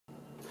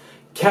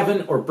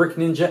Kevin or Brick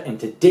Ninja, and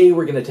today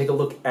we're going to take a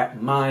look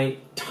at my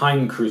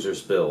Time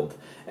Cruisers build.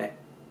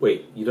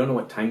 Wait, you don't know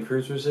what Time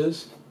Cruisers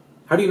is?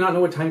 How do you not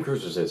know what Time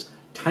Cruisers is?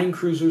 Time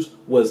Cruisers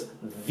was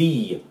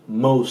the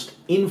most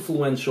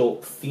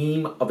influential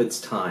theme of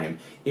its time.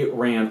 It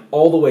ran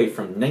all the way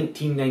from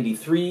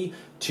 1993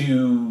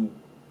 to,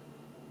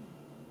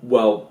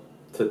 well,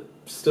 to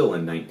still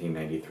in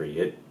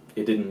 1993.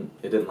 It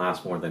didn't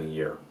last more than a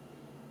year.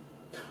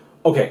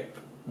 Okay,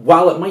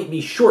 while it might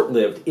be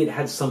short-lived, it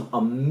had some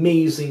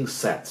amazing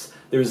sets.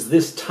 There's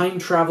this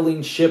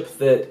time-traveling ship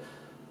that,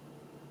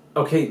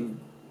 okay,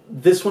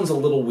 this one's a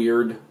little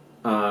weird,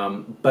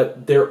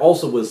 but there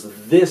also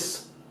was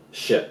this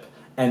ship,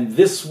 and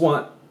this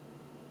one,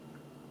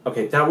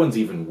 okay, that one's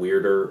even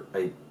weirder.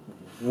 I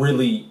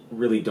really,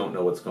 really don't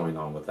know what's going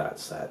on with that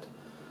set.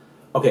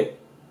 Okay,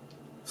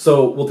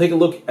 so we'll take a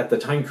look at the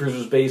Time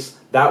Cruisers base.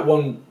 That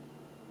one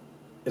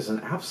is an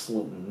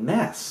absolute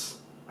mess.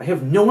 I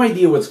have no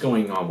idea what's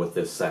going on with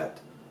this set.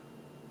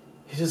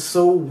 It is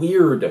so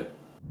weird.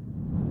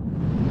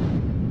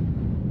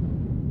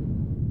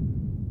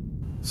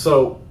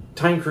 So,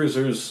 Time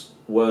Cruisers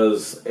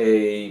was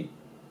a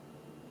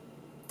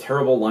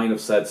terrible line of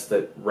sets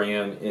that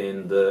ran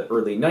in the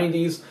early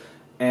 90s,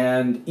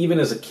 and even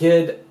as a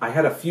kid, I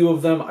had a few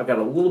of them. I've got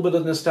a little bit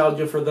of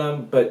nostalgia for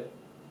them, but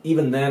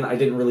even then, I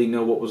didn't really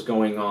know what was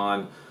going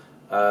on.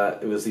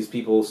 It was these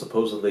people,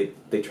 supposedly,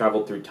 they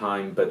traveled through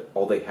time, but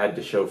all they had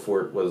to show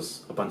for it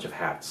was a bunch of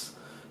hats.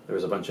 There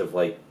was a bunch of,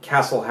 like,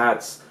 castle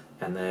hats,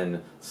 and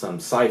then some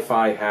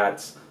sci-fi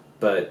hats,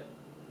 but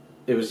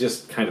it was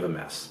just kind of a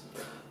mess.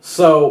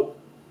 So,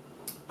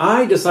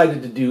 I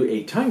decided to do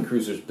a Time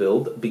Cruisers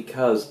build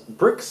because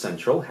Brick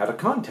Central had a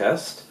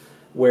contest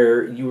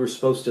where you were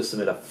supposed to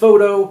submit a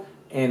photo,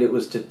 and it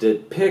was to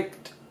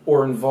depict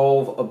or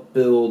involve a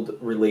build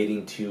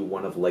relating to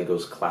one of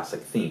LEGO's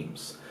classic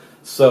themes.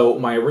 So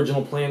my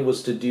original plan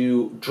was to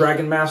do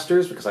Dragon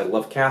Masters because I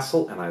love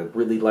Castle and I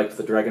really liked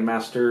the Dragon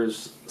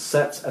Masters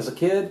sets as a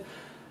kid.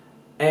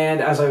 And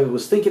as I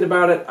was thinking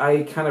about it,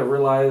 I kind of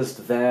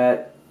realized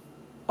that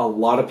a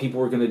lot of people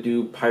were going to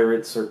do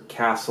Pirates or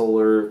Castle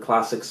or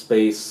Classic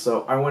Space,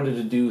 so I wanted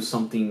to do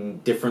something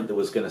different that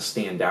was going to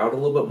stand out a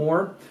little bit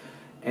more.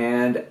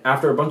 And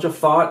after a bunch of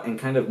thought and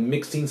kind of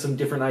mixing some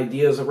different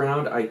ideas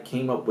around, I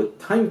came up with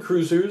Time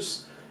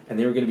Cruisers, and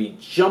they were going to be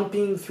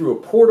jumping through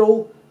a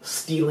portal,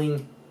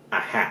 stealing a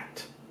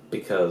hat,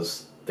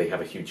 because they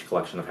have a huge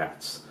collection of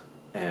hats.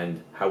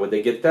 And how would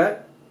they get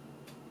that?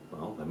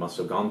 Well, they must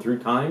have gone through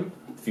time,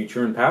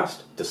 future and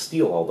past, to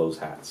steal all those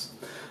hats.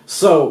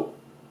 So,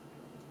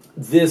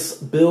 this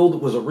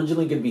build was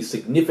originally going to be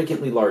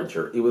significantly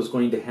larger. It was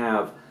going to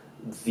have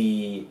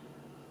the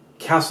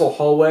castle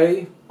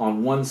hallway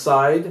on one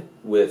side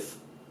with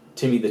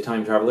Timmy the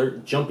Time Traveler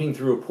jumping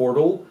through a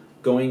portal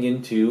going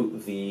into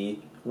the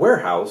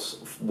warehouse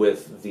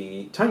with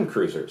the Time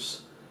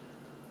Cruisers.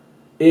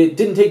 It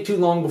didn't take too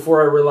long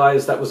before I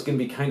realized that was going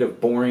to be kind of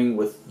boring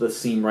with the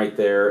seam right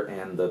there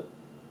and the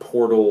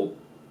portal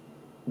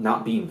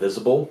not being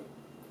visible.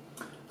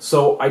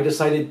 So I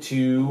decided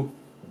to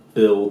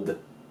build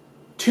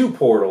 2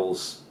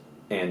 portals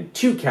and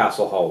 2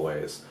 castle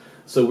hallways.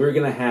 So we're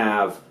going to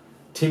have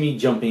Timmy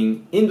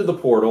jumping into the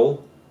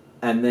portal,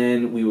 and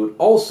then we would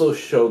also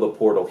show the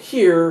portal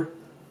here,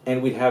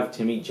 and we'd have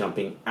Timmy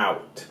jumping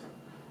out.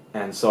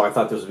 And so I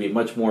thought this would be a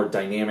much more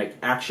dynamic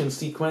action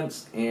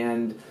sequence,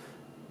 and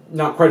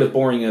not quite as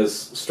boring as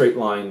straight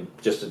line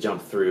just to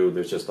jump through.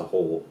 There's just a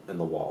hole in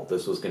the wall.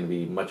 This was going to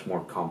be much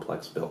more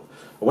complex build.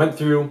 I went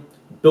through,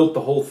 built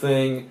the whole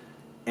thing,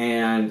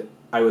 and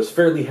I was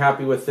fairly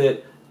happy with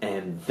it,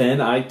 and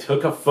then I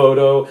took a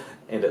photo,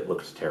 and it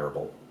looked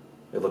terrible.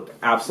 It looked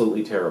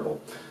absolutely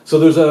terrible. So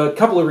there's a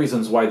couple of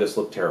reasons why this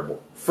looked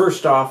terrible.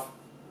 First off,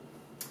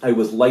 I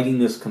was lighting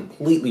this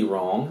completely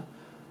wrong,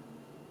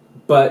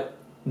 but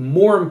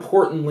more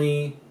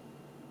importantly,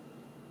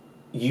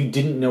 you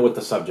didn't know what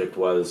the subject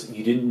was.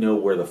 You didn't know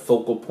where the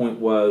focal point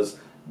was.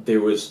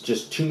 There was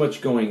just too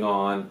much going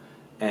on.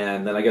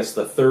 And then I guess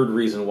the third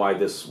reason why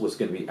this was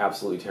going to be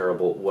absolutely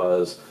terrible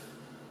was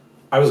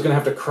I was going to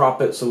have to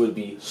crop it so it would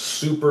be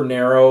super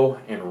narrow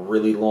and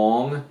really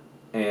long,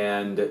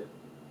 and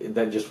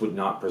that just would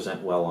not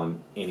present well on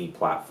any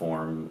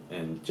platform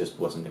and just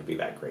wasn't going to be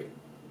that great.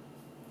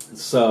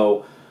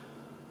 So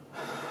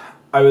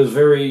I was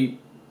very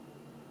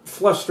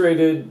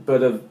frustrated,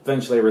 but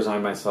eventually I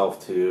resigned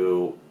myself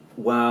to,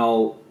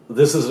 well,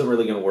 this isn't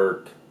really going to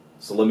work,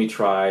 so let me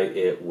try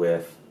it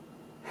with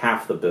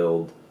half the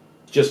build,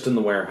 just in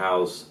the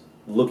warehouse,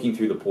 looking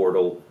through the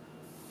portal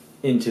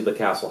into the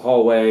castle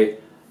hallway.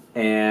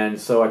 And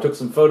so I took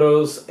some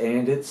photos,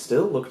 and it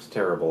still looked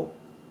terrible.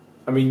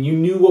 I mean, you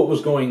knew what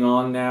was going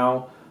on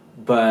now,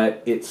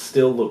 but it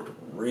still looked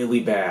really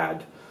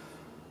bad.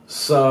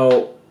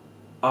 So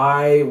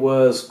I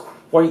was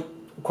quite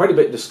a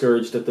bit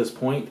discouraged at this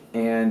point,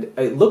 and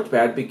it looked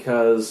bad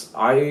because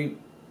I,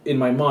 in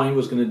my mind,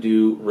 was going to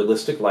do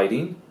realistic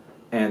lighting,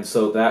 and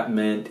so that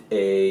meant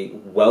a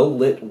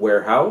well-lit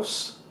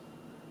warehouse,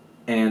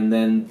 and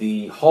then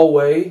the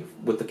hallway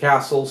with the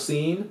castle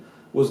scene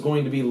was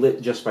going to be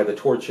lit just by the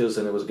torches,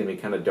 and it was going to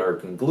be kind of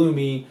dark and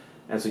gloomy,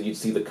 and so you'd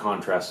see the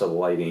contrast of the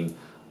lighting.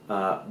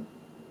 But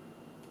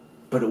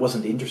it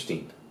wasn't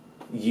interesting.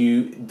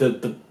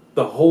 The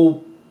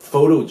whole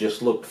photo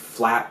just looked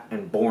flat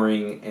and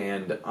boring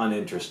and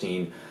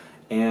uninteresting,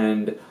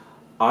 and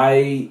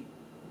I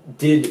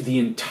did the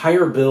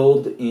entire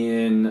build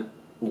in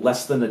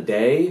less than a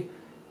day.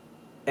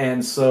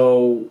 And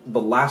so the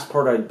last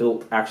part I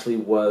built actually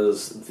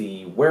was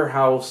the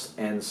warehouse,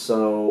 and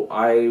so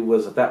I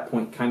was at that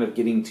point kind of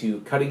getting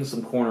to cutting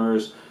some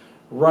corners,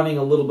 running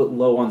a little bit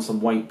low on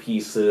some white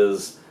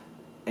pieces,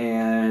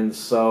 and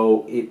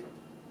so it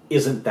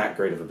isn't that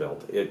great of a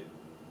build. It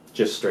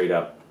just straight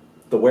up,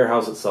 the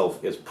warehouse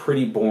itself is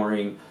pretty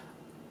boring.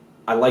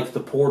 I like the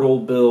portal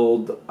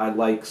build, I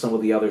like some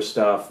of the other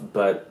stuff,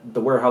 but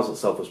the warehouse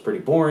itself was pretty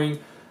boring,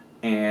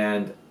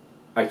 and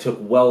I took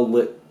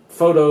well-lit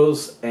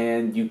photos,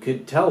 and you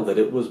could tell that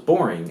it was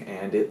boring,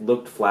 and it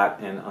looked flat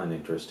and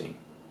uninteresting.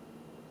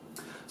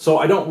 So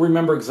I don't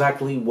remember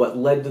exactly what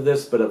led to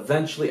this, but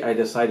eventually I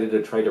decided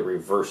to try to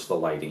reverse the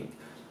lighting,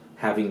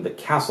 having the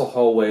castle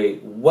hallway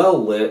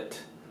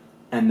well-lit,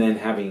 and then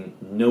having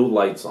no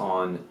lights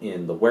on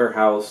in the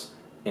warehouse,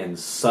 and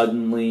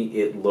suddenly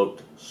it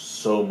looked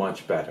so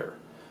much better.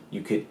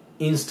 You could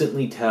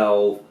instantly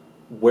tell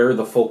where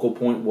the focal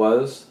point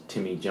was to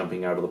me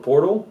jumping out of the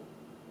portal.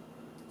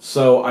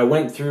 So I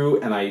went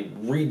through and I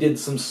redid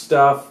some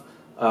stuff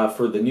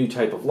for the new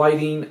type of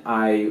lighting.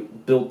 I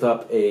built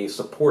up a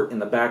support in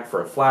the back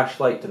for a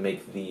flashlight to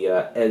make the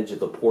edge of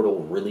the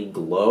portal really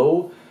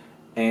glow.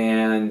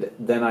 And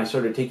then I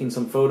started taking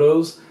some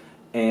photos,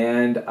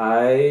 and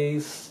I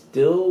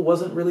still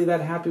wasn't really that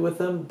happy with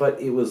them,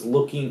 but it was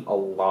looking a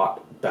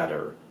lot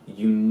better.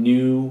 You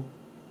knew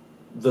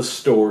the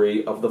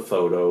story of the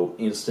photo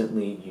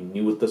instantly. You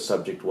knew what the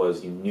subject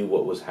was. You knew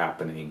what was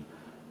happening.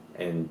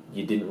 And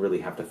you didn't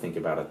really have to think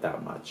about it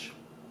that much.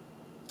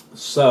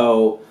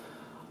 So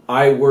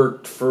I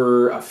worked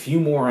for a few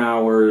more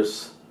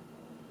hours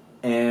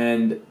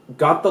and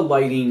got the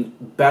lighting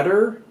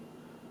better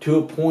to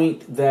a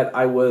point that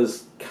I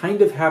was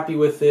kind of happy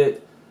with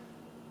it,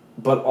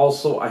 but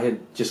also I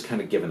had just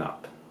kind of given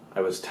up.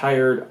 I was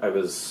tired, I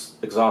was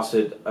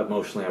exhausted,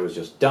 emotionally I was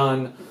just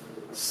done.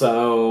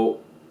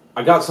 So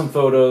I got some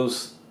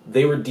photos,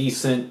 they were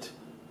decent,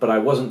 but I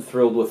wasn't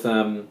thrilled with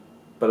them,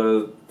 but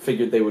I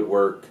figured they would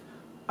work.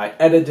 I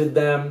edited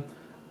them.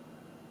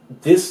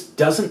 This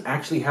doesn't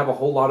actually have a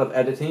whole lot of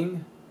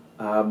editing.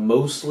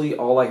 Mostly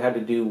all I had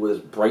to do was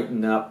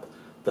brighten up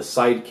the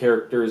side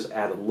characters,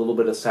 add a little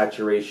bit of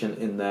saturation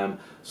in them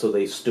so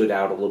they stood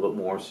out a little bit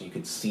more, so you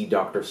could see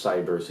Dr.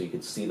 Cyber, so you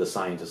could see the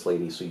scientist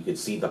lady, so you could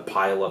see the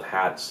pile of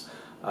hats,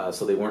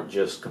 so they weren't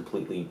just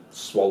completely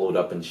swallowed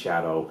up in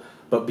shadow.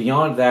 But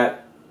beyond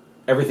that,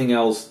 everything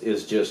else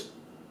is just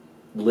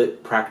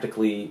lit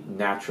practically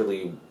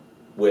naturally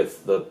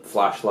with the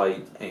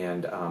flashlight,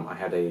 and I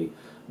had a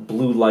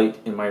blue light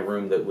in my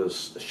room that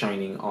was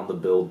shining on the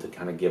build to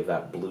kind of give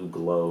that blue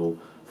glow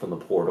from the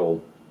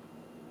portal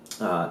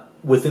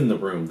within the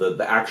room.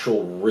 The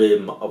actual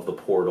rim of the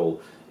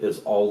portal is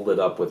all lit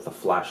up with the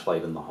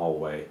flashlight in the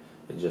hallway.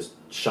 It just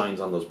shines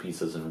on those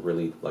pieces and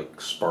really like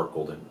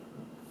sparkled and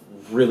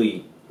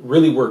really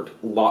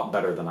worked a lot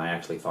better than I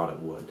actually thought it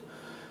would.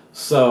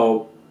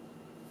 So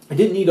I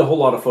didn't need a whole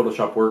lot of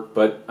Photoshop work,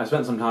 but I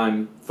spent some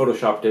time,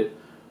 photoshopped it,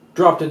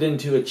 dropped it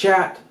into a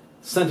chat,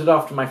 sent it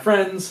off to my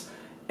friends,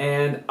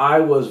 and I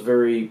was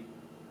very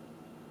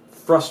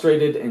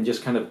frustrated and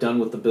just kind of done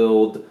with the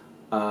build,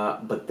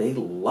 but they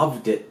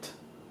loved it.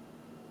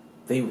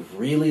 They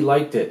really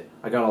liked it.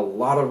 I got a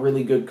lot of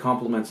really good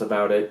compliments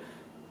about it,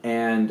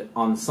 and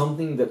on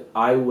something that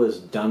I was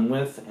done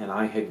with and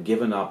I had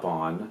given up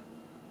on,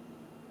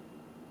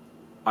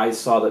 I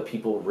saw that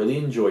people really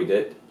enjoyed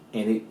it,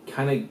 and it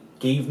kind of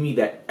gave me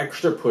that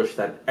extra push,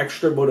 that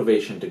extra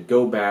motivation to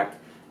go back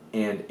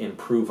and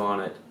improve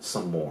on it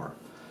some more.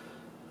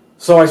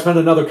 So I spent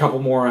another couple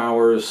more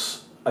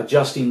hours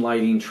adjusting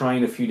lighting,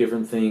 trying a few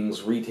different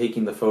things,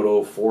 retaking the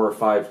photo 4 or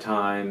 5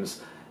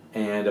 times,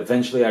 and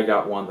eventually I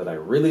got one that I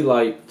really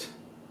liked,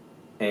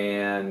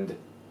 and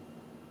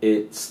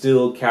it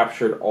still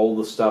captured all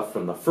the stuff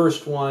from the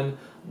first one,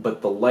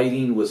 but the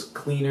lighting was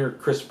cleaner,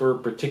 crisper,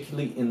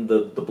 particularly in the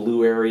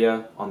blue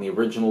area. On the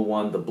original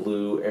one, the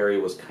blue area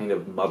was kind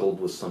of muddled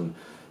with some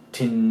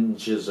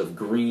tinges of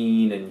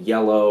green and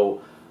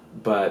yellow,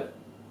 but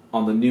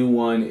on the new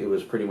one, it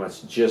was pretty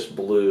much just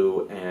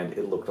blue, and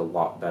it looked a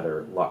lot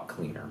better, a lot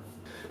cleaner.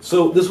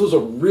 So this was a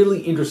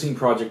really interesting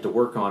project to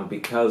work on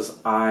because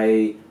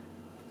I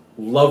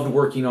loved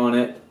working on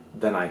it,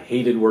 then I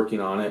hated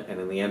working on it, and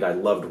in the end I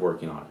loved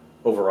working on it.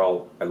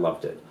 Overall, I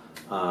loved it.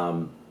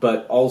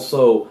 But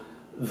also,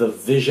 the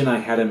vision I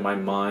had in my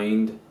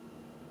mind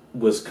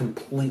was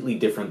completely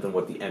different than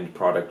what the end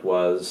product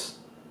was,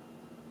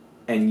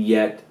 and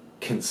yet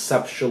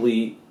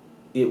conceptually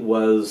it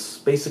was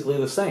basically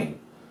the same.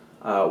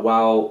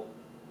 While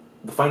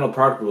the final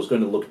product was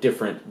going to look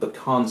different, the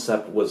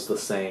concept was the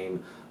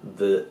same,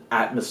 the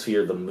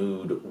atmosphere, the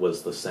mood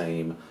was the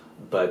same,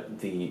 but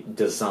the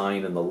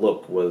design and the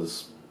look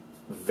was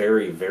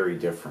very, very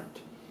different.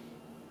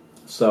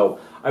 So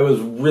I was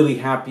really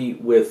happy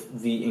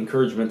with the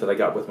encouragement that I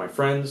got with my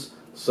friends.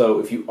 So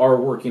if you are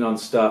working on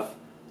stuff,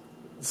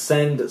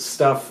 send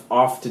stuff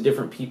off to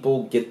different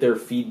people, get their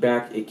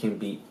feedback. It can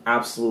be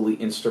absolutely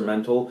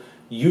instrumental.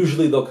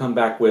 Usually they'll come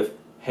back with,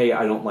 hey,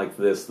 I don't like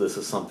this. This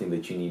is something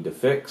that you need to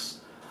fix.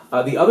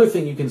 The other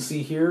thing you can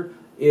see here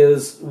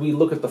is we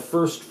look at the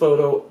first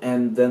photo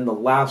and then the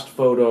last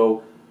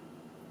photo,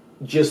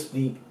 just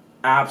the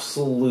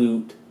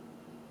absolute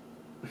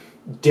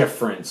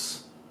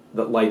difference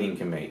that lighting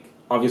can make.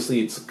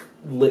 Obviously it's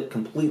lit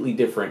completely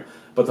different,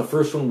 but the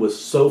first one was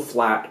so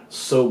flat,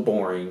 so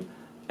boring,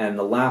 and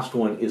the last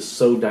one is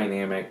so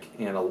dynamic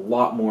and a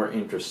lot more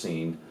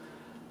interesting.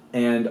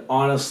 And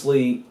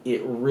honestly,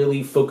 it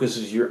really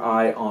focuses your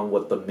eye on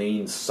what the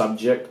main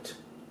subject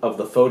of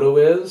the photo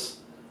is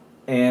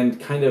and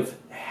kind of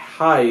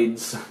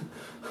hides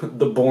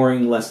the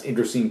boring, less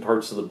interesting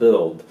parts of the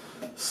build.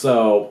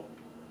 So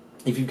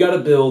if you've got a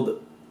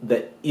build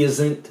that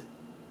isn't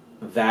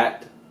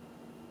that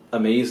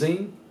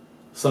amazing,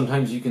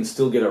 sometimes you can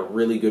still get a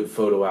really good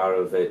photo out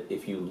of it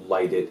if you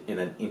light it in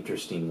an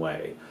interesting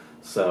way.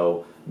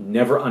 So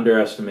never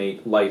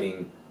underestimate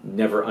lighting,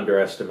 never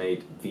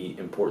underestimate the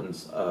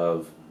importance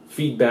of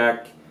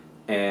feedback,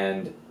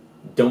 and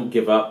don't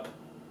give up.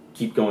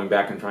 Keep going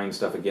back and trying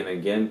stuff again and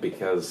again,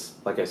 because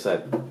like I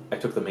said, I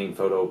took the main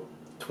photo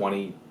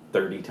 20,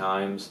 30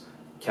 times,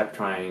 kept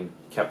trying,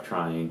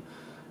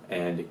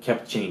 and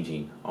kept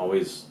changing,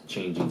 always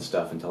changing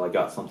stuff until I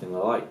got something that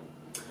I like.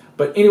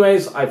 But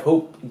anyways, I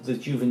hope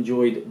that you've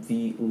enjoyed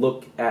the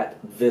look at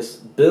this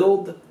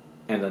build,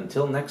 and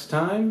until next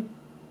time,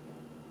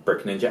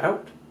 Brick Ninja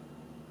out.